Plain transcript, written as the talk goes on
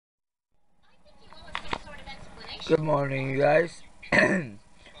Good morning, you guys.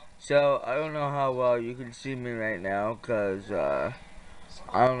 So, I don't know how well you can see me right now, because, I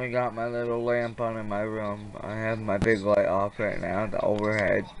only got my little lamp on in my room. I have my big light off right now, the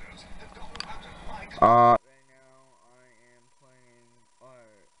overhead. Right now, I am playing, or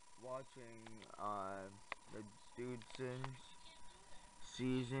watching, the Dudesons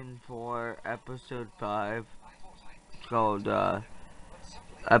Season 4, Episode 5, called,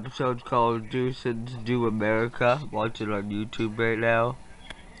 episode's called Dudesons Do America. Watch it on YouTube right now.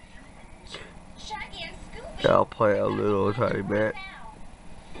 I'll play a little tiny bit.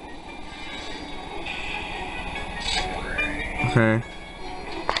 Okay.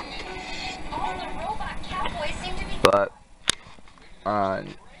 But,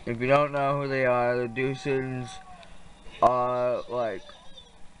 if you don't know who they are, the Dudesons are, like,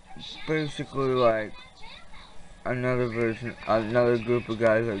 basically, like, another group of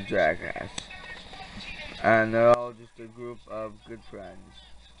guys like Jackass. And they're all just a group of good friends.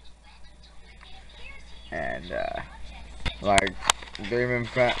 And, like, they've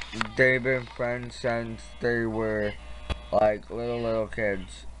been friends since they were, like, little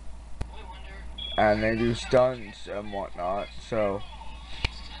kids. And they do stunts and whatnot, so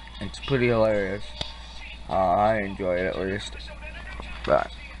it's pretty hilarious. I enjoy it, at least.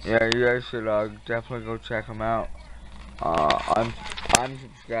 But yeah, you guys should definitely go check them out. I'm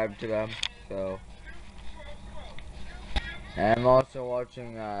subscribed to them, so. And I'm also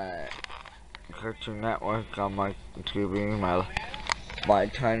watching Cartoon Network on my TV, my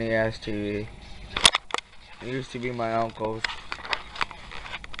tiny ass TV. It used to be my uncle's.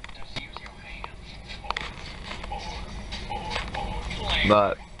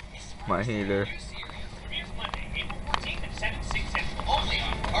 But my heater.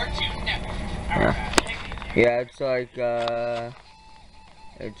 Yeah, it's like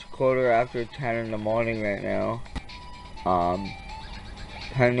it's 10:15 in the morning right now.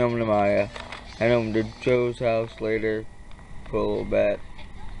 Heading home to Joe's house later for a little bit.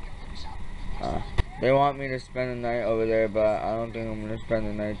 They want me to spend the night over there, but I don't think I'm gonna spend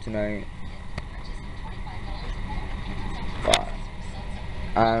the night tonight. But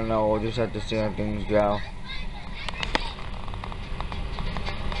I don't know, we'll just have to see how things go.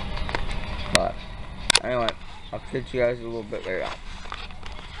 But anyway, I'll catch you guys a little bit later.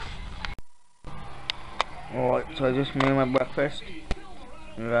 Alright, so I just made my breakfast.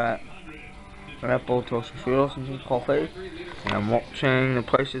 I got an apple, toasted cereal, and some coffee. And I'm watching The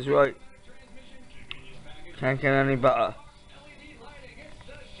Price is Right. Can't get any better.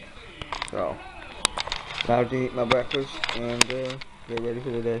 So, about to eat my breakfast and get ready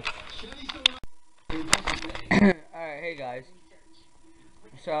for the day. Alright, hey guys.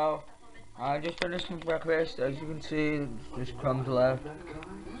 So, I just finished my breakfast. As you can see, there's crumbs left.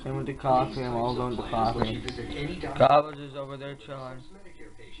 Same with the coffee. I'm all done with the coffee. Garbage is over there chilling.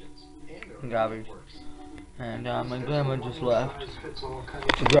 Garbage. And my grandma just left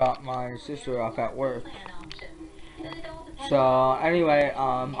to drop my sister off at work. So anyway,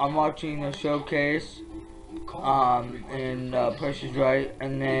 I'm watching the showcase in Price is Right,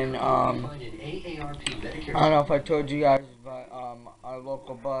 and then I don't know if I told you guys, but our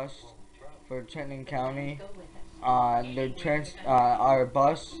local bus for Chittenden County, our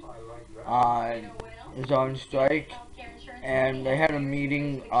bus is on strike, and they had a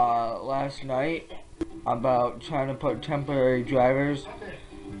meeting last night about trying to put temporary drivers,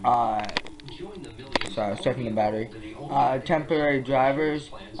 sorry, I was checking the battery, temporary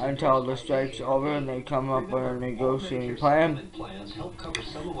drivers until the strike's over and they come up with a negotiating plan.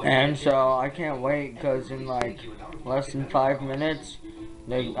 And so I can't wait, because in like less than 5 minutes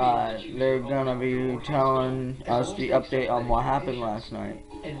they're gonna be telling us the update on what happened last night.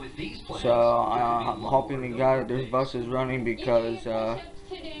 So I'm hoping to God that this bus is running, because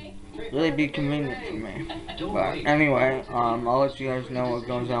really be convenient for me. But anyway, I'll let you guys know what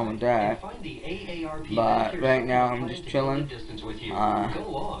goes on with that. But right now I'm just chilling.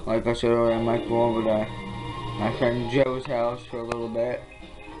 Like I said earlier, I might go over to my friend Joe's house for a little bit.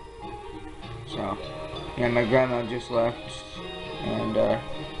 So yeah, my grandma just left, and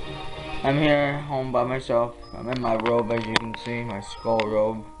I'm here home by myself. I'm in my robe, as you can see, my skull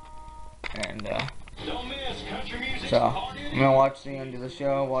robe. And so I'm gonna watch the end of the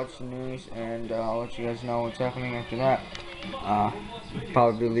show, watch the news, and I'll let you guys know what's happening after that.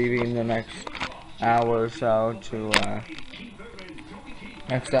 Probably be leaving the next hour or so to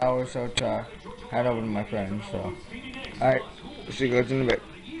head over to my friends. So, alright, see you guys in a bit.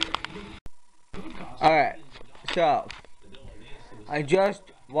 Alright, so I just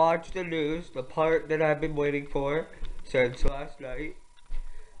watched the news, the part that I've been waiting for since last night.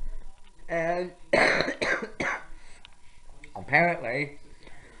 And apparently,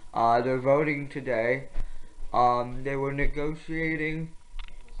 they're voting today. They were negotiating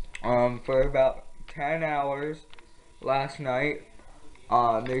for about 10 hours last night.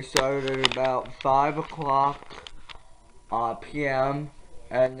 They started at about 5 o'clock p.m.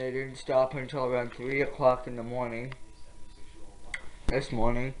 and they didn't stop until around 3 o'clock in the morning this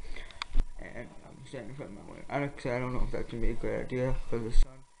morning. And I'm standing in front of my window. I don't know if that can be a great idea for the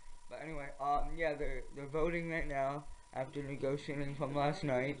sun. But anyway, yeah, they're voting right now after negotiating from last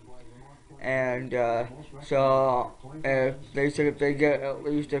night. And so if they said if they get at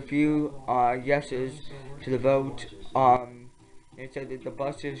least a few yeses to the vote, they said that the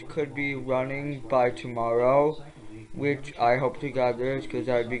buses could be running by tomorrow, which I hope to God there is, because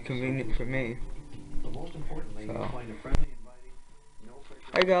that would be convenient for me. So,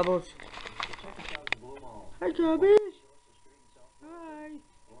 hi Gobbles. Hi Gobbles. Hi.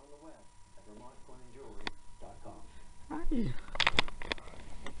 Hi.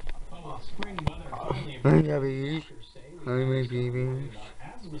 Hi Gabby. Hi my babies.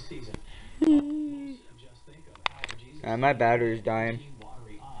 My battery's dying.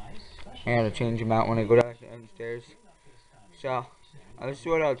 I gotta change them out when I go downstairs. So, let's see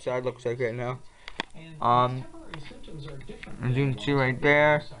what outside looks like right now. As you can see right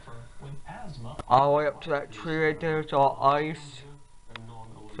there, all the way up to that tree right there, it's all ice.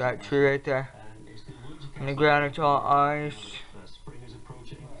 So that tree right there. On the ground, it's all ice.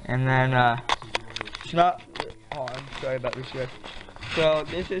 And then, it's not, oh, I'm sorry about this guys. So,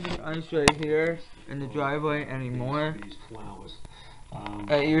 this isn't ice right here in the driveway anymore.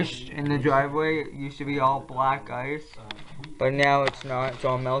 In the driveway, it used to be all black ice, but now it's not. It's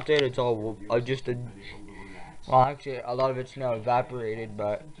all melted. It's all just a. Well, actually, a lot of it's now evaporated,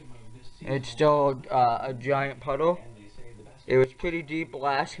 but it's still a giant puddle. It was pretty deep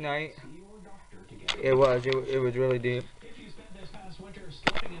last night. It was. It was really deep.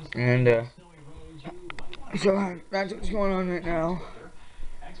 And so that's what's going on right now.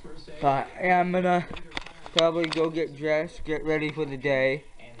 But yeah, I'm gonna probably go get dressed, get ready for the day,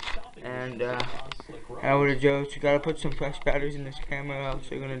 and head over to Joe's. Gotta put some fresh batteries in this camera, else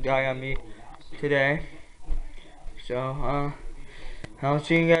they're gonna die on me today. So I'll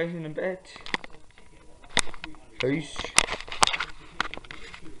see you guys in a bit. Peace.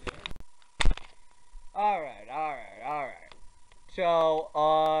 Alright. So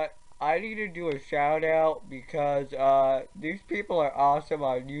I need to do a shout out because these people are awesome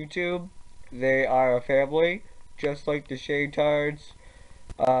on YouTube. They are a family, just like the Shaytards,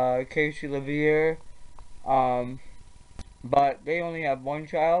 Casey Levere, but they only have one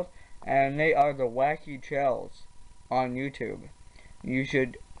child, and they are the Wacky Chells on YouTube. You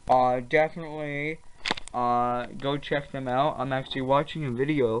should definitely go check them out. I'm actually watching a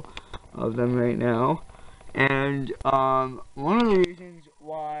video of them right now, and one of the reasons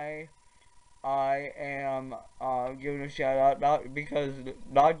why I am giving a shout out,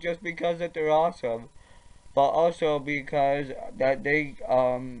 not just because that they're awesome, but also because that they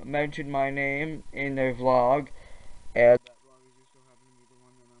mentioned my name in their vlog, and that vlog is just so happen to be the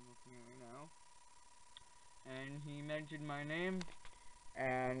one that I'm looking at right now. And he mentioned my name,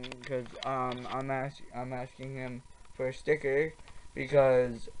 and because I'm asking him for a sticker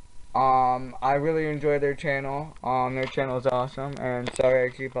because I really enjoy their channel. Their channel is awesome, and sorry I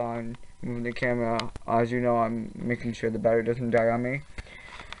keep on moving the camera. As you know, I'm making sure the battery doesn't die on me.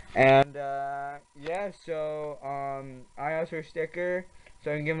 And yeah, so I asked for a sticker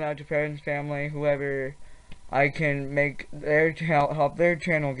so I can give them out to friends, family, whoever I can make help their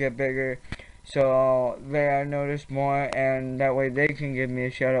channel get bigger, so they are noticed more, and that way they can give me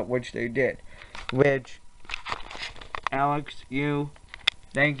a shout out, which they did. Which Alex,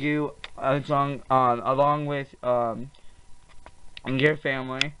 thank you, along with your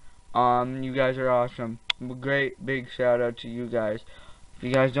family. You guys are awesome. Great big shout out to you guys. If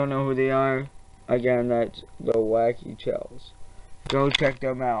you guys don't know who they are, again, that's the Wacky Chells. Go check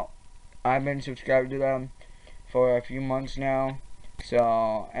them out. I've been subscribed to them for a few months now,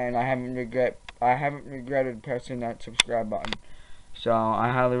 so, and I haven't regretted pressing that subscribe button. So I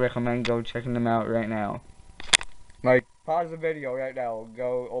highly recommend go checking them out right now. Like, pause the video right now.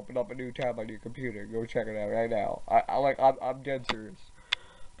 Go open up a new tab on your computer. Go check it out right now. I'm dead serious.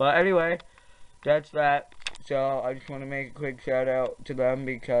 But anyway, that's that. So I just want to make a quick shout out to them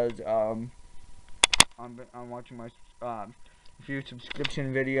because I'm watching my few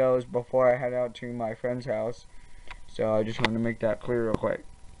subscription videos before I head out to my friend's house. So I just wanted to make that clear real quick.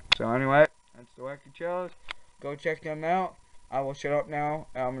 So anyway, that's the Wacky Chells. Go check them out. I will shut up now,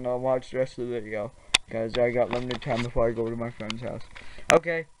 and I'm gonna watch the rest of the video because I got limited time before I go to my friend's house.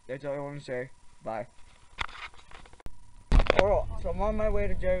 Okay, that's all I want to say. Bye. Alright, so I'm on my way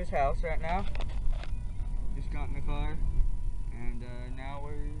to Joe's house right now. Just got in the car, and now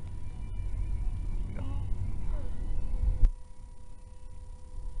we're...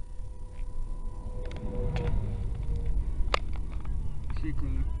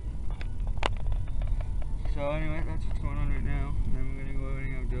 So anyway, that's what's going on right now. And then we're gonna go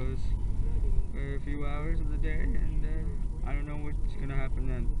hang out with Joe's for a few hours of the day, and I don't know what's gonna happen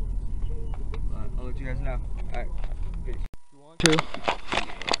then. But I'll let you guys know. Alright, peace. You want to?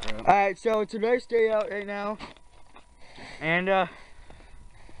 Alright, so it's a nice day out right now. And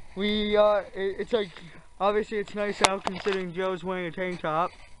it's like, obviously it's nice out considering Joe's wearing a tank top.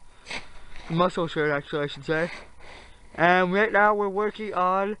 A muscle shirt actually, I should say. And right now we're working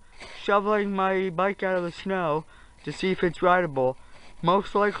on shoveling my bike out of the snow to see if it's rideable.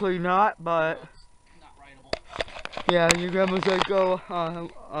 Most likely not, but... Not rideable. Yeah, your grandma's like, oh,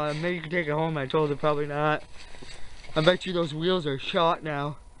 maybe you can take it home. I told her probably not. I bet you those wheels are shot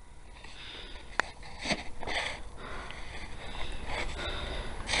now.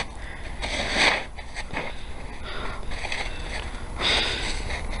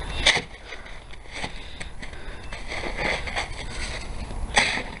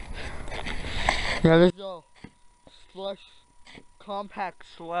 Yeah, this is all slush, compact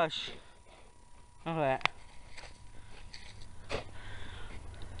slush. Look at that.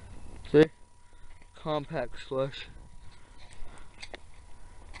 See? Compact slush.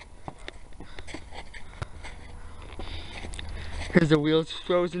 Here's the wheels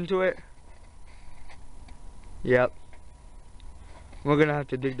frozen to it. Yep. We're gonna have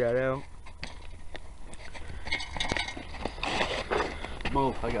to dig that out.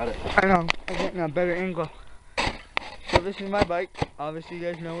 Move, I got it. I know, I'm getting a better angle. So this is my bike. Obviously you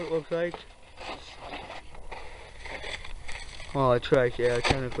guys know what it looks like. Well, a trike, yeah,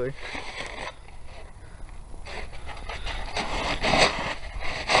 technically.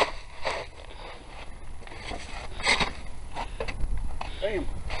 Damn.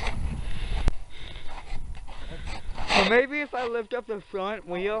 So maybe if I lift up the front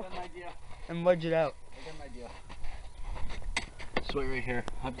wheel and wedge it out. I got an idea. This way right here.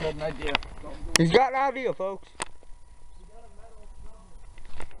 I've got an idea. He's got an idea, folks.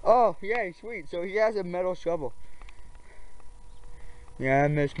 Oh, yeah, sweet. So he has a metal shovel. Yeah, I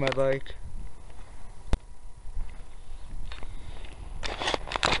missed my bike.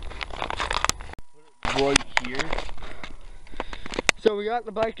 Right here. So we got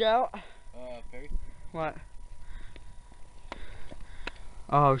the bike out. Perry? What?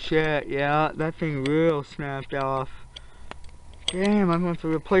 Oh shit, yeah, that thing real snapped off. Damn, I'm gonna have to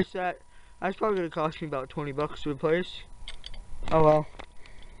replace that. That's probably gonna cost me about 20 bucks to replace. Oh well.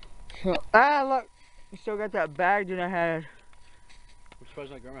 So, look! I still got that bag that I had. I'm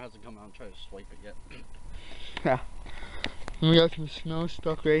surprised my grandma hasn't come out and tried to swipe it yet. Yeah. And we got some snow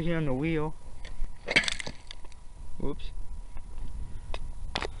stuck right here on the wheel. Whoops.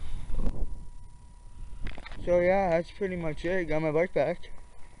 So yeah, that's pretty much it. Got my bike back.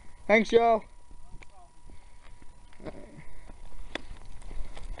 Thanks, Joe.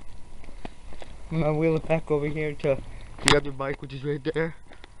 I'm gonna wheel it back over here to the other bike, which is right there.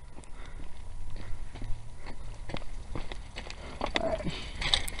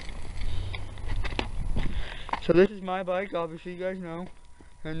 So this is my bike, obviously you guys know,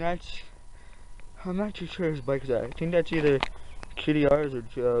 and that's, I'm not too sure whose bike is that. I think that's either Kitty R's or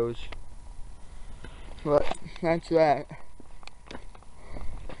Joe's. But that's that.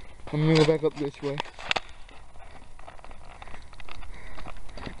 I'm gonna go back up this way.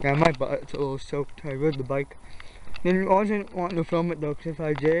 Yeah, my butt's a little soaked. I rode the bike. I wasn't wanting to film it though, because if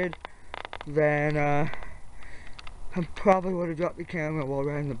I did, then I probably would have dropped the camera while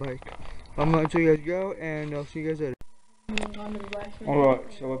riding the bike. I'm gonna let you guys go, and I'll see you guys later.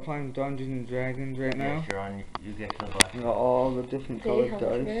 Alright, so we're playing Dungeons and Dragons right now. If you're on, you get to the black. We got all the different colored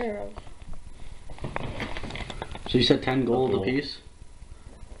dice. So you said 10 gold a piece?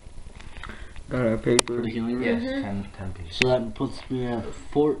 Got our paper. For the healing room? Yes, 10 pieces. So that puts me at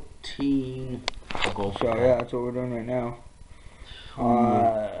 14 gold. So yeah, that's what we're doing right now.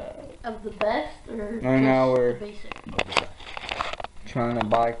 Of the best, or right just now we're the basic? trying to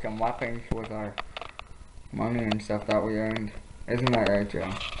buy some weapons with our money and stuff that we earned. Isn't that right, Joe?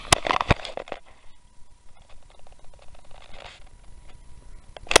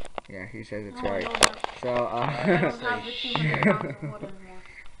 Yeah, he says it's right. So, I don't have the 200 pounds of wood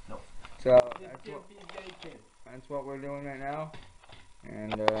anymore. So that's what we're doing right now,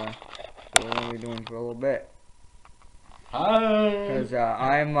 and so we're gonna be doing for a little bit. Because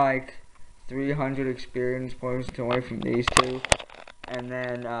I'm like 300 experience points away from these two, and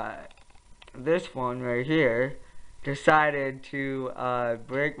then this one right here decided to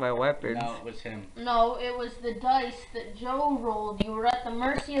break my weapons. No, it was him. No, it was the dice that Joe rolled. You were at the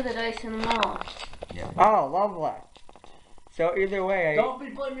mercy of the dice in the middle. Yeah. Oh, lovely. So either way, Don't be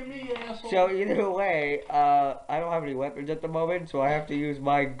blaming me, you asshole. I don't have any weapons at the moment, so I have to use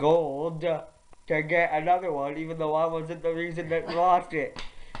my gold to get another one, even though I wasn't the reason that lost it.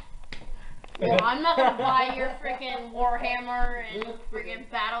 Well, I'm not gonna buy your freaking Warhammer and freaking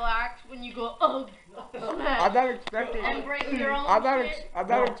battle axe when you go, ugh, I'm not expecting. and break your own I'm not. shit. I'm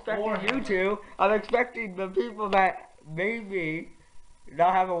not expecting you to. I'm expecting the people that made me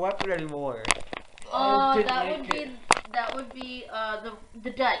not have a weapon anymore. That would be the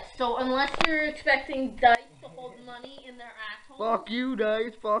dice. So unless you're expecting dice to hold money in their assholes. Fuck you,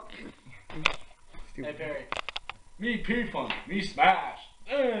 dice. Fuck. Hey Perry. Me P-Funk. Me Smash.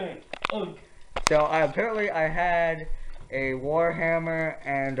 So apparently I had a Warhammer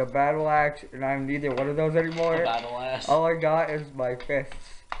and a battle axe, and I'm neither one of those anymore. Battle ass. All I got is my fists.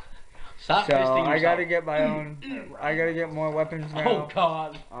 Stop So fisting yourself. I gotta get my own. I gotta get more weapons now. Oh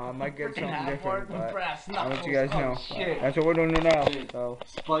God. I might get something Freaking different, but brass I'll knuckles. let you guys know. Oh, shit. That's what we're doing now. So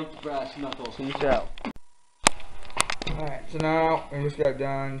Spiked brass knuckles. peace out. Alright, so now we just got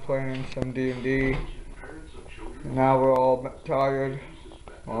done playing some D&D. Now we're all tired.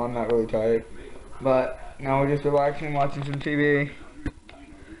 Well, I'm not really tired. But now we're just relaxing, watching some TV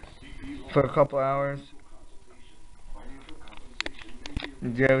for a couple hours.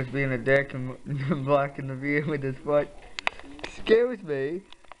 Joe's being a dick and blocking the view with his foot. Scares me.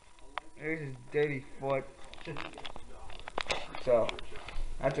 There's his dirty foot. So,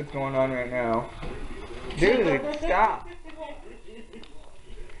 that's what's going on right now. Dude, stop!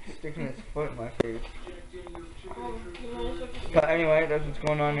 Sticking his foot in my face. But anyway, that's what's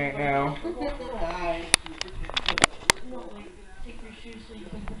going on right now.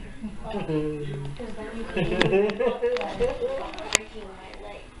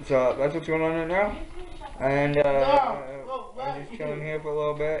 So that's what's going on right now. And I'm just chilling here for a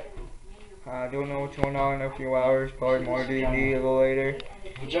little bit. I don't know what's going on in a few hours, probably more D&D a little later.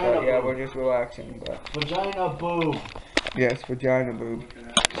 But yeah, we're just relaxing. But Vagina boob. yes, vagina boob.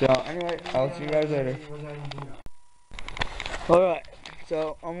 So anyway, I'll see you guys later. Alright,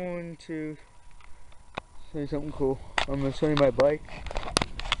 so I'm going to say something cool. I'm going to show you my bike.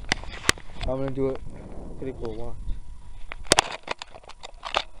 I'm going to do it pretty cool. Watch.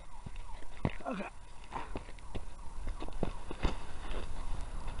 Okay.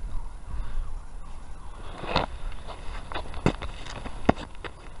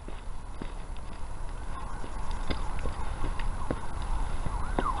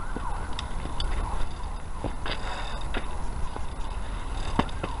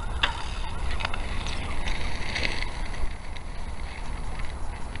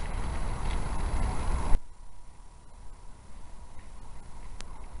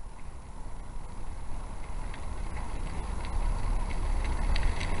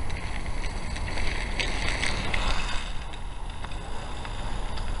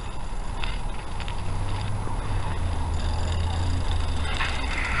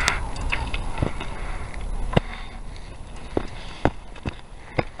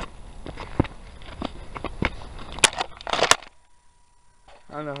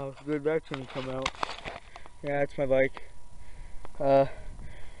 I don't know how good that's gonna come out. Yeah, that's my bike.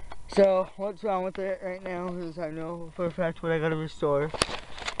 So what's wrong with it right now is I know for a fact what I gotta restore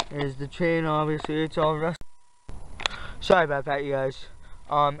is the chain. Obviously, it's all rusted. Sorry about that, you guys.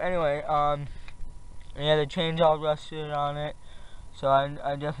 Anyway, yeah, the chain's all rusted on it, so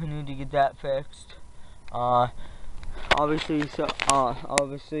I definitely need to get that fixed. Obviously saw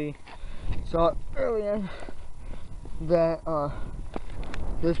earlier that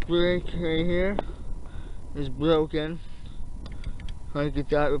this brake right here is broken. I get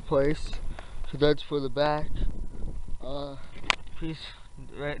that replaced. So that's for the back piece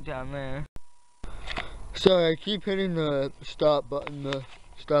right down there. Sorry, I keep hitting the stop button to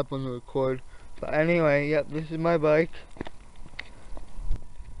stop on the record. But anyway, yep, this is my bike.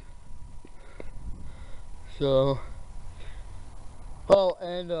 So, oh,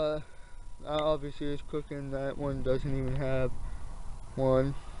 and obviously it's cooking. That one doesn't even have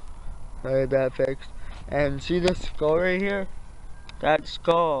one. I had that fixed. And see this skull right here? That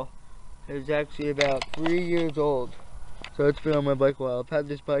skull is actually about 3 years old. So it's been on my bike a while. I've had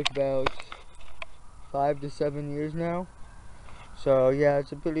this bike about 5 to 7 years now. So yeah,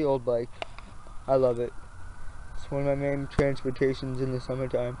 it's a pretty old bike. I love it. It's one of my main transportations in the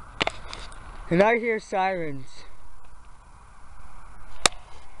summertime. And I hear sirens.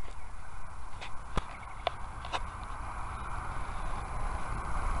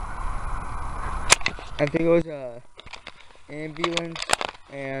 I think it was a ambulance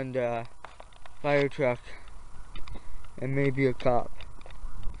and fire truck and maybe a cop.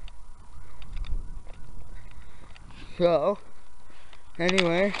 So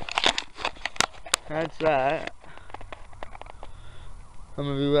anyway, that's that. I'm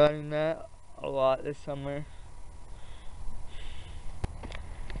gonna be riding that a lot this summer.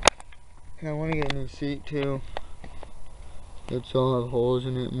 And I want to get a new seat too. It's all have holes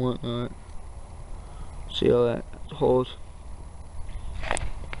in it and whatnot. See all that holes.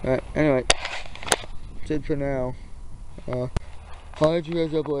 Alright, anyway, that's it for now. I'll let you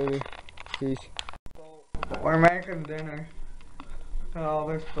guys up later. Peace. We're making dinner. Look at all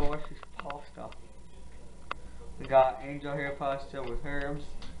this delicious pasta. We got angel hair pasta with herbs,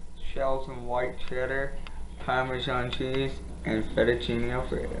 shells and white cheddar, Parmesan cheese, and fettuccine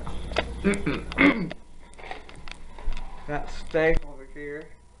alfredo. Got steak over here.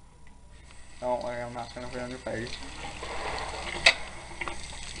 Don't worry, I'm not gonna put it on your face.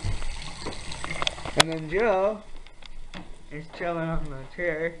 And then Joe is chilling on the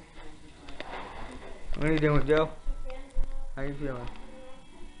chair. What are you doing, Joe? How you feeling?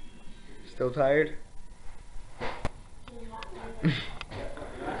 Still tired? You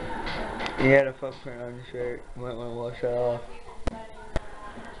had a footprint on your shirt. Might want to wash that off.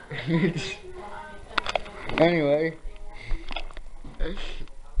 Anyway.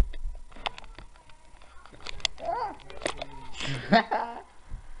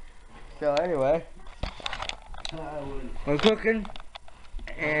 So anyway, we're cooking,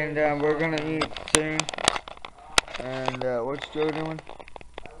 and we're gonna eat soon. And what's Joe doing?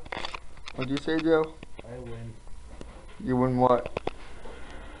 What'd you say, Joe? I win. You win what?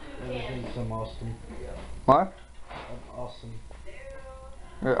 Everything's awesome. What? I'm awesome.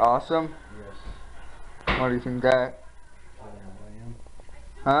 You're awesome? Yes. Why do you think that? I am.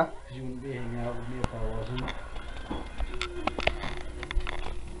 Huh? Because you wouldn't be hanging out with me if I wasn't.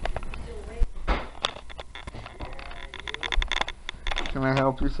 Can I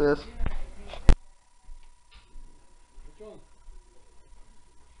help you, sis?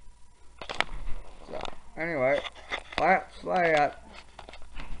 So, anyway, let's play it.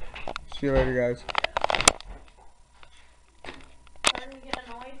 See you later, guys. Starting to get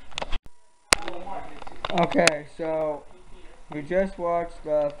annoyed. Okay, so we just watched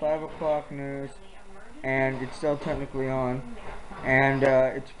 5 o'clock news, and it's still technically on, and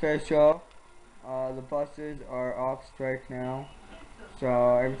it's official. The buses are off strike now,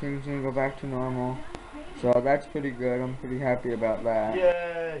 so everything's gonna go back to normal. So that's pretty good. I'm pretty happy about that.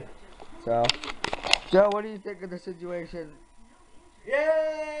 Yay! So, Joe, what do you think of the situation?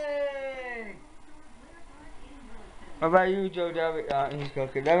 Yay! What about you, Joe? He's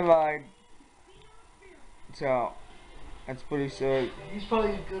cooking. Never mind. So, that's pretty sick. He's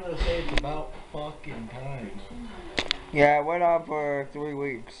probably gonna say it's about fucking time. Yeah, it went on for 3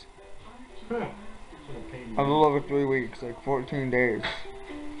 weeks. Huh. A little over 3 weeks, like 14 days.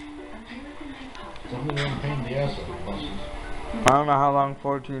 Something in pain in the ass of the buses. I don't know how long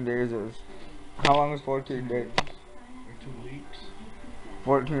 14 days is. How long is 14 days? Or 2 weeks.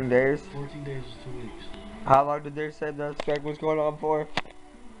 14 days? 14 days is 2 weeks. How long did they say that strike was going on for?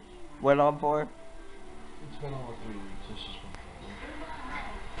 Went on for? It's been over 3 weeks. It's just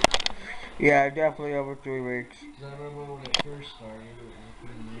been Yeah, definitely over 3 weeks. Because I remember when it first started, it was a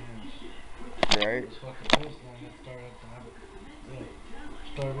pain in the ass. Right? It's fucking pissed now I started to have it.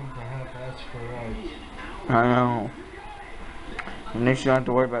 Starting to have ask for rides. I know. And they shouldn't have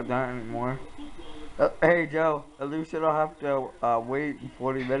to worry about that anymore. Hey Joe, at least you don't have to wait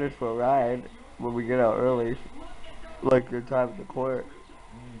 40 minutes for a ride when we get out early. Like your time at the court.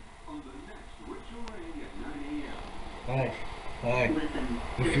 Hey,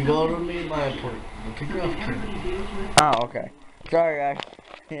 if you go to me, my appointment, I'll take you off camera. Oh, okay. Sorry guys.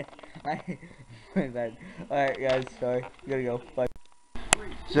 My bad. Alright guys, sorry. Gotta go. Bye.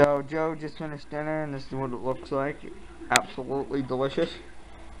 So Joe just finished dinner and this is what it looks like. Absolutely delicious.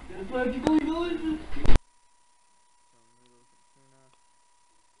 It's practically delicious.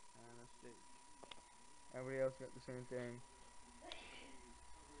 Everybody else got the same thing.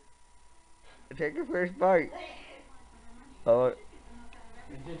 Take your first bite. Oh, I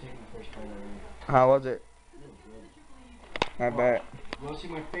did take my first bite already. how was it? It was good. I bet. You want to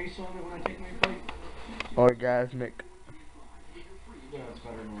see my face on it when I take my bite? Orgasmic. Yeah, it's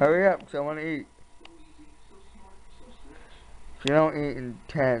better than Hurry up, 'cause I want to eat. If you don't eat in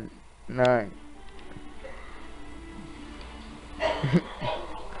 10, 9.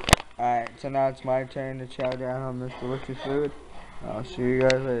 Alright, so now it's my turn to chow down on this delicious food. I'll see you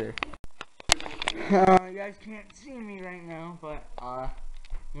guys later. You guys can't see me right now, but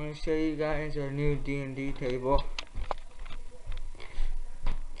I'm gonna show you guys our new D&D table.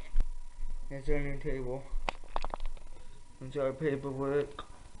 It's our new table. It's our paperwork.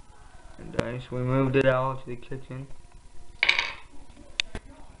 And guys, we moved it out to the kitchen.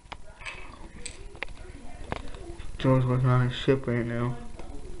 Joe's working on a ship right now.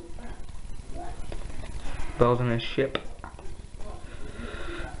 Building a ship.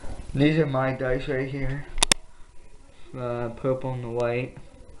 These are my dice right here. Purple and the white.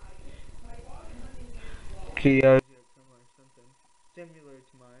 Kia's something similar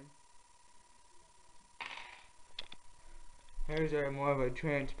to mine. Hers are more of a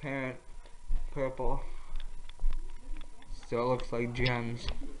transparent purple. So it looks like gems.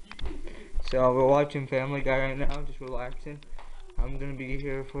 So we're watching Family Guy right now, just relaxing. I'm gonna be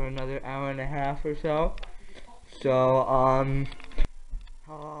here for another hour and a half or so. So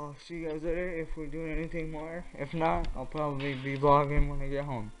I'll see you guys later if we're doing anything more. If not, I'll probably be vlogging when I get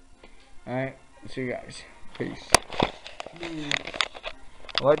home. Alright, see you guys. Peace.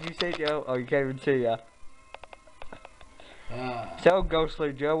 What'd you say, Joe? Oh, you can't even see ya. So,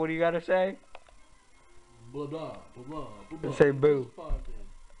 Ghostly Joe, what do you gotta say? Blah, blah, blah, blah, blah. Say boo.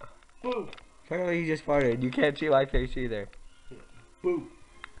 Boo. Apparently he just farted. You can't see my face either. Boo.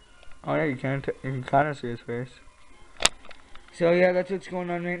 Oh yeah, you can kind of see his face. So yeah, that's what's going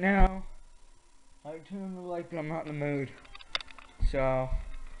on right now. I turned the light, but I'm not in the mood. So,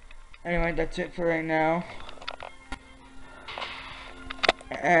 anyway, that's it for right now.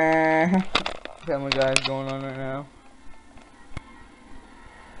 Family Guy is going on right now.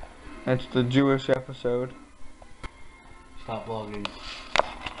 That's the Jewish episode. Stop vlogging.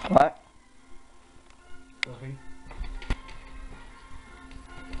 What? Nothing.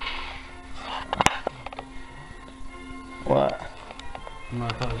 What?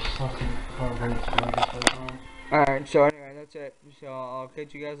 Alright, so anyway, that's it. So I'll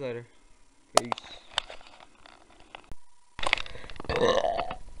catch you guys later. Peace.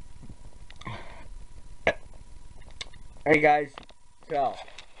 Hey guys, so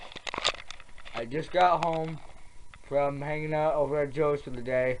I just got home from hanging out over at Joe's for the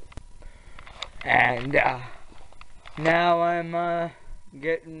day, and now I'm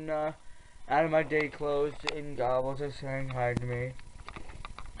getting out of my day clothes, and Gobbles is saying hi to me.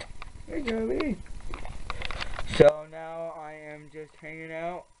 Hey Joey. So now I am just hanging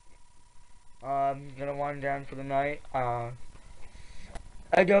out. I'm gonna wind down for the night.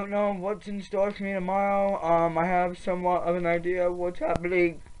 I don't know what's in store for me tomorrow. I have somewhat of an idea of what's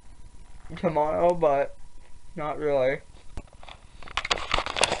happening tomorrow, but not really.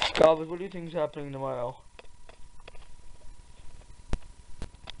 Gobbles, what do you think is happening tomorrow?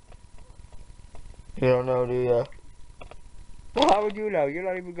 You don't know, do you? Well, how would you know? You're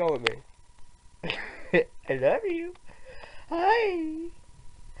not even going with me. I love you. Hi.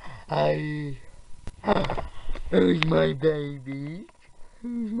 Hi. Who's my baby?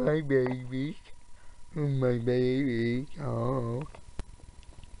 Who's my baby? Who's my baby? Oh.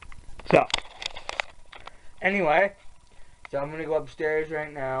 So, anyway, so I'm gonna go upstairs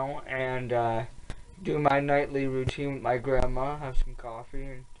right now and do my nightly routine with my grandma, have some coffee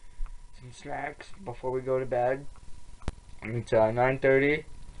and some snacks before we go to bed. It's 9:30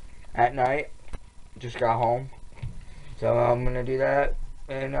 at night. Just got home, so I'm gonna do that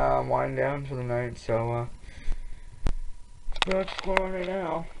and wind down for the night. So what's going on right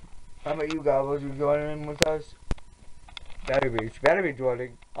now? How about you, Gobbles? You going in with us? Better be. She better be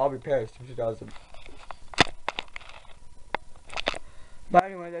joining. I'll be pissed if she doesn't. But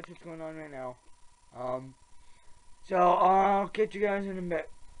anyway, that's what's going on right now. So I'll catch you guys in a bit.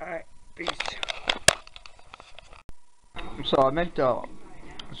 Alright, peace. So I meant to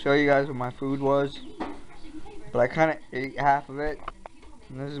show you guys what my food was, but I kind of ate half of it,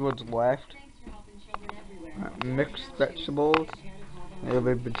 and this is what's left. Mixed vegetables, a little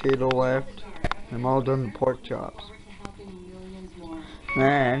bit of potato left, and I'm all done with pork chops.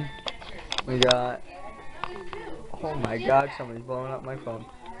 And we got, oh my god, somebody's blowing up my phone.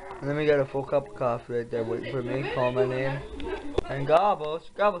 And then we got a full cup of coffee right there waiting for me, call my name. And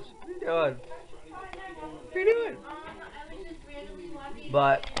Gobbles, what are you doing? What are you doing?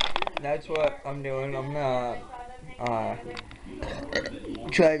 But that's what I'm doing. I'm gonna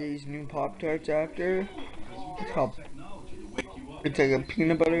try these new Pop-Tarts after. It's like a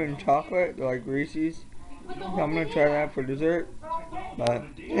peanut butter and chocolate. They're like Reese's. So I'm gonna try that for dessert. But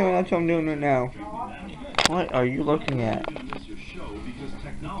anyway, that's what I'm doing right now. What are you looking at?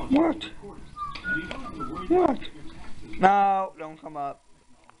 What? What? No, don't come up.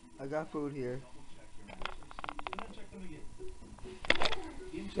 I got food here.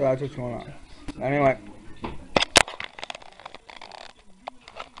 So that's what's going on. Anyway.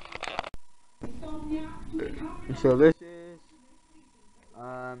 So this is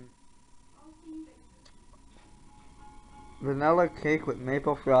vanilla cake with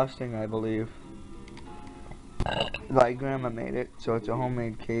maple frosting, I believe. My grandma made it, so it's a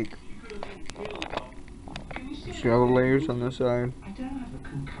homemade cake. See all the layers on the side.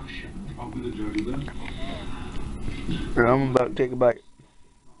 And I'm about to take a bite.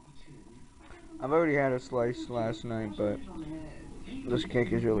 I've already had a slice last night, but this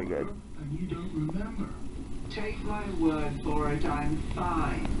cake is really good. Take my word for it, I'm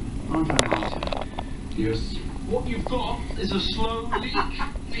fine. Aren't I, Martin? Yes. What you've got is a slow leak.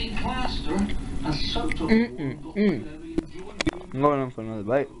 The plaster has soaked up the wall. I'm going in for another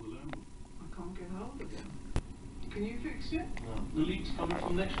bite. I can't get hold of him. Can you fix it? No. The leak's coming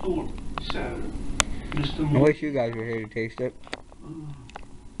from next door. So, Mr. I wish you guys were here to taste it.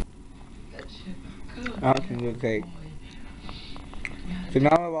 That's some good cake. So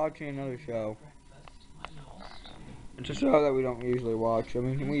now we're watching another show. It's a show that we don't usually watch. I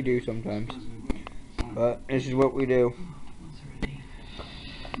mean, we do sometimes. But this is what we do.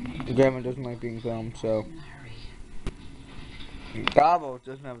 The grandma doesn't like being filmed, so. Gobbles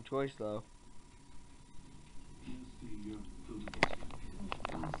doesn't have a choice, though.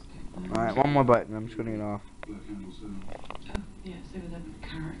 Alright, one more bite and I'm shutting it off. Yes, they were the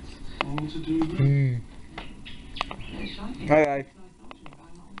carrots. Hi guys.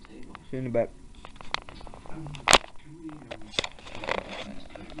 See you in a bit.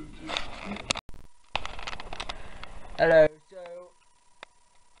 Hello, so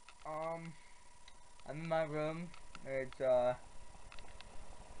I'm in my room. It's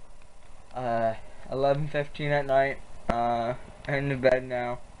 11:15 at night. I'm in the bed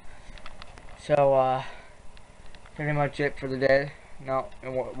now. So pretty much it for the day. No,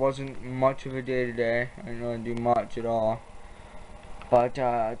 it wasn't much of a day today. I didn't really do much at all. But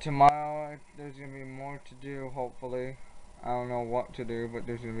tomorrow there's gonna be more to do, hopefully. I don't know what to do, but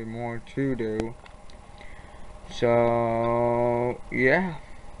there's gonna be more to do. So yeah,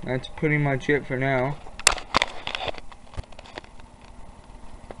 that's pretty much it for now.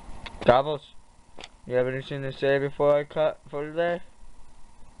 Gobbles, you have anything to say before I cut for today?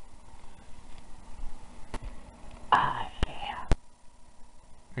 Yeah.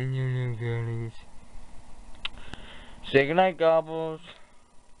 And you new girlies. Say goodnight, Gobbles.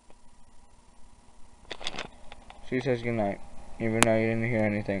 She says goodnight, even though you didn't hear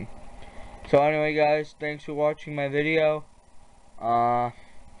anything. So anyway, guys, thanks for watching my video.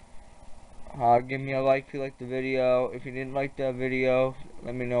 Give me a like if you liked the video. If you didn't like the video,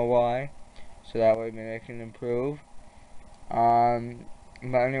 let me know why, so that way maybe I can improve. But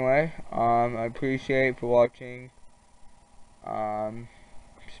anyway, I appreciate for watching.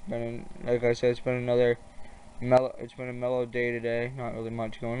 It's been, like I said, it's been another it's been a mellow day today. Not really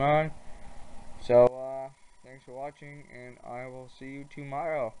much going on. So thanks for watching, and I will see you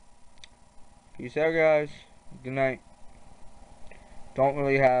tomorrow. Peace out, guys. Good night. Don't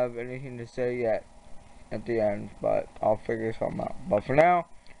really have anything to say yet at the end, but I'll figure something out. But for now,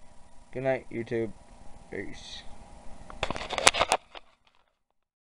 good night, YouTube. Peace.